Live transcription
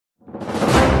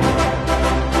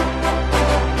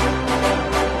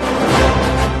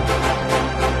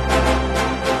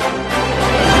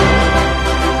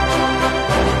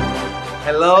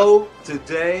Hello,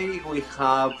 today we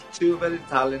have two very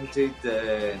talented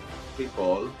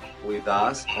people with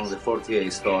us on the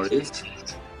 48 Stories.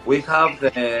 We have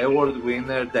the award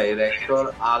winner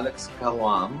director Alex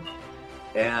Kawam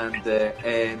and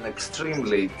an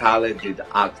extremely talented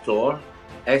actor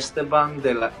Esteban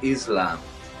de la Isla.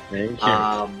 Thank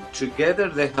you. Together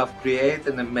they have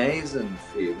created an amazing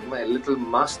film, a little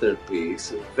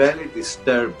masterpiece, very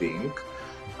disturbing,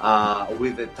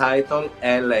 with the title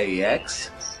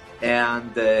LAX.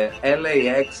 And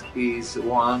LAX is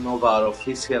one of our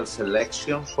official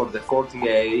selections for the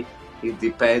 48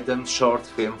 Independent Short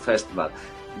Film Festival.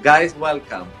 Guys,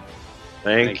 welcome.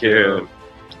 Thank you.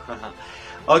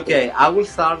 Okay, I will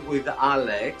start with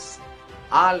Alex.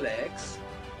 Alex,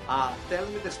 tell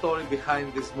me the story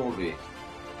behind this movie.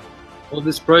 Well,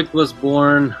 this project was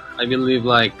born, I believe,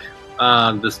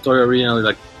 the story originally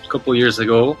like a couple years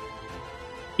ago,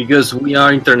 because we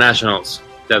are internationals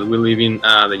that we live in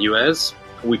the U.S.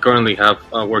 We currently have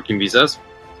working visas,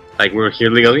 like we're here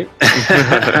legally.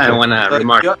 I want to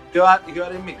remark. You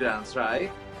are immigrants,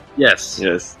 right? Yes.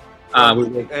 Yes. We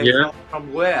work here.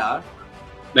 From where?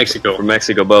 Mexico. From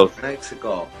Mexico, both.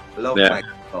 Mexico. Love Yeah.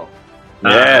 Mexico.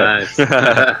 Yeah. Nice.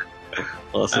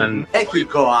 Awesome. And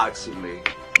Mexico, actually.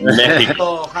 Mexico.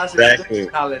 Mexico has Exactly. a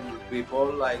great talented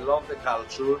people. I love the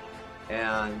culture,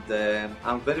 and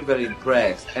I'm very, very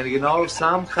impressed. And you know,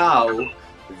 somehow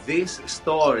this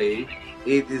story,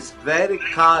 it is very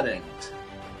current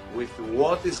with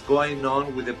what is going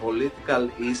on with the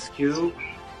political issue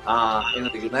in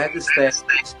the United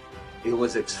States. It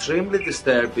was extremely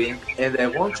disturbing, and I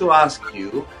want to ask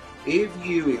you if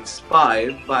you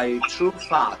inspired by true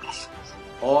facts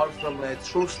or from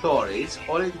true stories,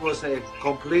 or it was a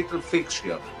complete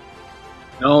fiction.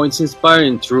 No, it's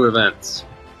inspiring true events.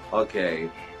 Okay.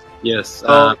 Yes.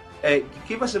 So,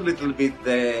 give us a little bit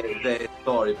the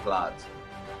story plot.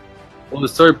 Well, the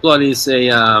story plot is a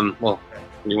well,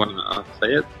 you want to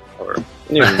say it, or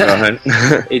You can go ahead.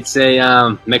 it's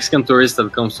a Mexican tourist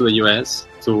that comes to the U.S.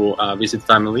 to visit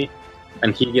family,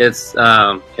 and he gets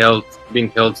being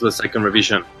held to the second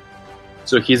revision.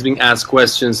 So he's being asked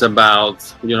questions about,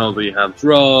 do you have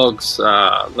drugs?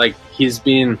 Like he's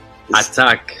been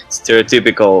attacked,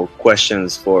 Stereotypical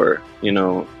questions for,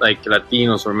 like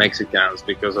Latinos or Mexicans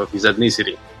because of his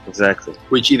ethnicity, exactly.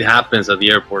 which it happens at the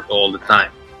airport all the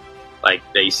time. Like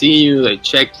they see you, they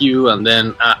check you, and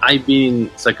then I've been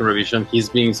in second revision. He's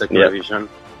been in second revision.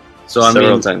 So I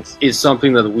Several mean, times. it's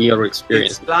something that we are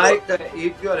experiencing. It's like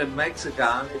if you're a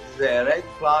Mexican, it's a red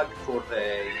flag for the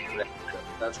immigration.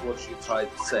 That's what you try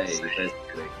to say,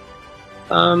 basically.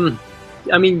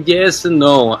 I mean, yes and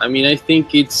no. I mean, I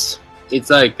think it's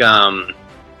like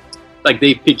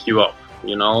they pick you up,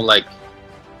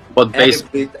 but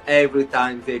basically Every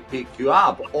time they pick you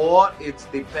up, or it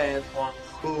depends on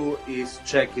who is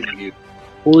checking you.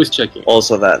 who is checking?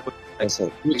 Also that.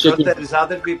 Also, Who's Because checking? there is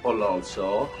other people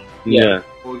also yeah.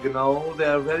 who, they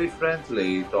are very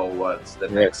friendly towards the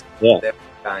Yeah. next Yeah.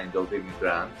 kind of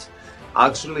immigrant.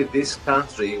 Actually, this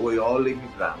country, we're all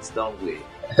immigrants, don't we?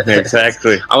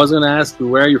 Exactly. I was gonna ask you,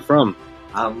 where are you from?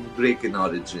 I'm Greek in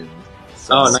origin.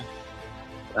 So, Oh, nice.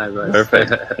 Nice.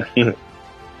 Perfect.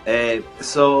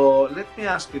 so let me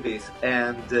ask you this.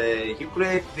 And you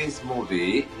create this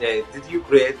movie. Did you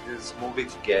create this movie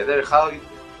together?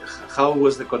 How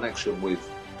was the connection with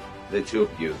the two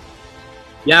of you?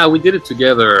 Yeah, we did it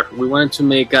together. We wanted to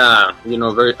make a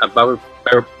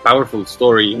powerful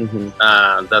story Mhm.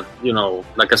 that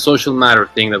like a social matter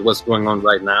thing that was going on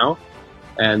right now.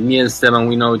 And me and Esteban,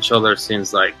 we know each other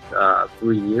since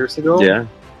 3 years ago. Yeah.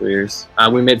 2 years.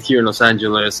 We met here in Los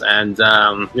Angeles, and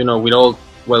with all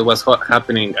what was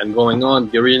happening and going on,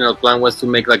 the original plan was to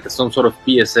make some sort of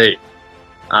PSA,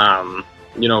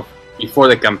 before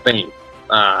the campaign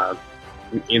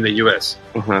in the U.S.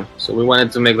 Uh-huh. So we wanted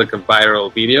to make a viral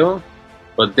video,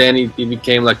 but then it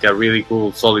became a really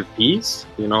cool, solid piece,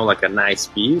 like a nice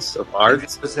piece of art.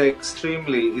 It was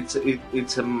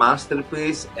it's a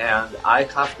masterpiece, and I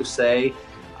have to say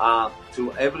to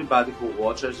everybody who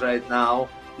watches right now,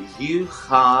 you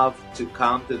have to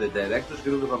come to the Directors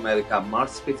Guild of America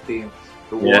March 15th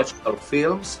to watch our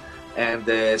films, and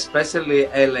especially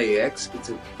LAX. It's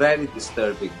a very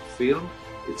disturbing film.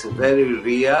 It's a very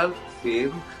real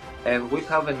film, and we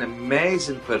have an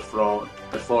amazing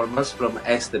performance from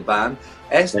Esteban.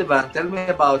 Esteban, tell me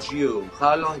about you.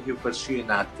 How long you pursue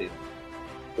in acting?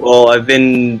 Well, I've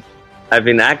been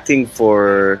acting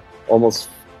for almost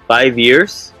 5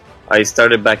 years. I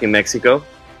started back in Mexico,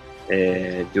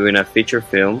 doing a feature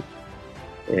film,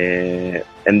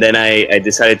 and then I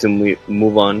decided to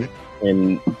move on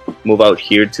and move out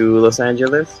here to Los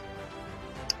Angeles.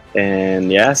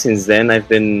 And yeah, since then I've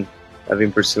been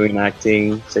pursuing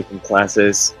acting, taking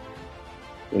classes,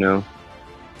 you know.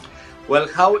 Well,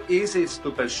 how easy is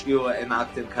to pursue an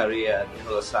acting career in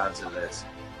Los Angeles?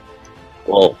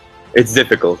 Well, it's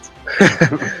difficult.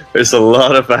 There's a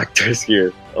lot of actors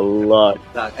here, a lot.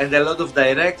 And a lot of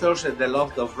directors and a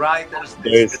lot of writers.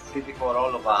 There's- This is specific for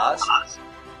all of us.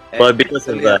 But because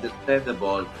of Totally that,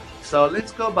 understandable. So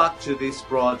let's go back to this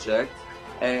project.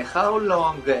 How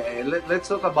long? Let's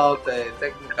talk about the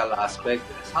technical aspect.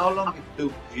 How long it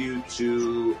took you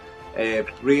to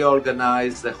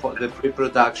reorganize the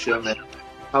pre-production, and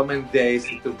how many days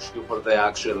it took you for the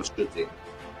actual shooting?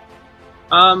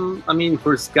 I mean,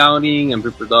 for scouting and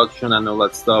pre-production and all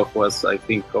that stuff was, I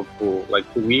think, up for like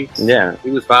 2 weeks. yeah,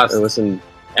 It was fast. it wasn't.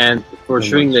 And for Too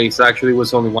shooting much. days, actually,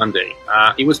 was only 1 day.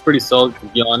 It was pretty solid, to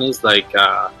be honest. Like,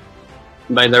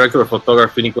 my director of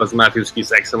photography, Nicholas Matthews,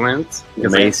 he's excellent.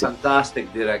 Amazing.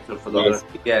 Fantastic director of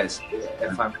photography. Yes,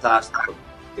 a fantastic.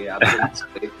 Yeah,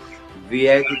 absolutely. The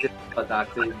editing is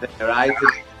fantastic. The writing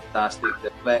is fantastic.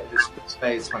 The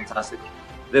play is fantastic.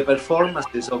 The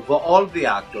performances of all the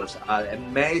actors are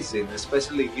amazing,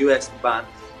 especially you, Esteban.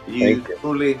 You Thank you.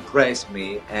 truly impressed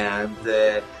me, and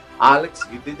Alex,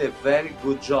 you did a very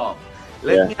good job.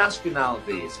 Let Yeah. me ask you now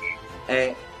this: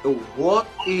 what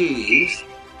is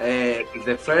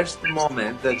the first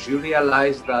moment that you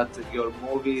realized that your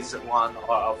movies won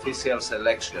our official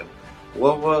selection?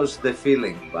 What was the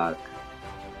feeling back?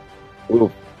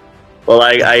 Ooh. Well,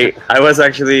 I was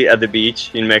actually at the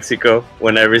beach in Mexico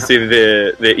when I received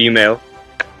the email,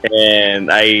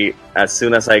 and as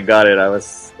soon as I got it, I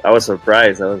was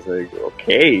surprised. I was like,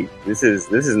 okay, this is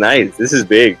nice, this is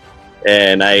big,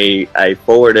 and I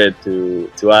forwarded to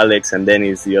Alex and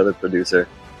Dennis, the other producer,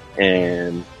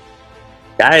 and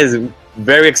guys,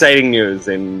 very exciting news,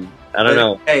 and I don't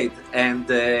know. Great, and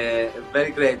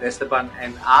very great, Esteban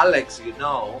and Alex. You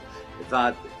know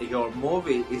that your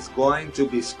movie is going to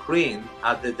be screened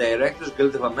at the Directors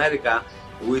Guild of America,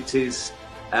 which is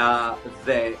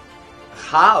the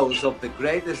house of the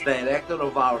greatest director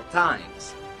of our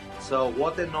times. So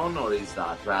what an honor is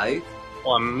that, right?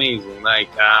 Oh, amazing. Like,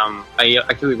 I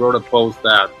actually wrote a post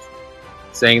that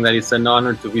saying that it's an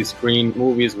honor to be screened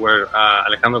movies where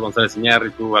Alejandro González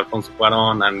Iñárritu, Alfonso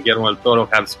Cuarón, and Guillermo del Toro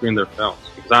have screened their films.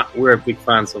 Because we're big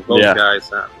fans of those Yeah.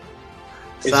 guys. And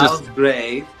it's Sounds just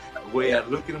great. We are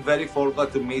looking very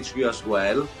forward to meet you as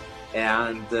well.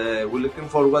 And we're looking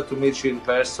forward to meet you in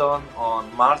person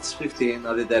on March 15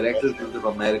 at the Directors Guild of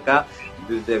America.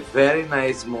 You did a very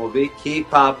nice movie.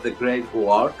 Keep up the great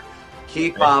work.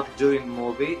 Keep up doing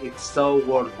movie. It's so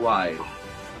worthwhile.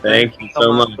 Thank you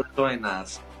so much. for joining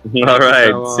us. All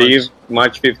right, so see you much.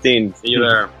 March 15th. see you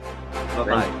there. Bye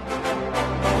bye.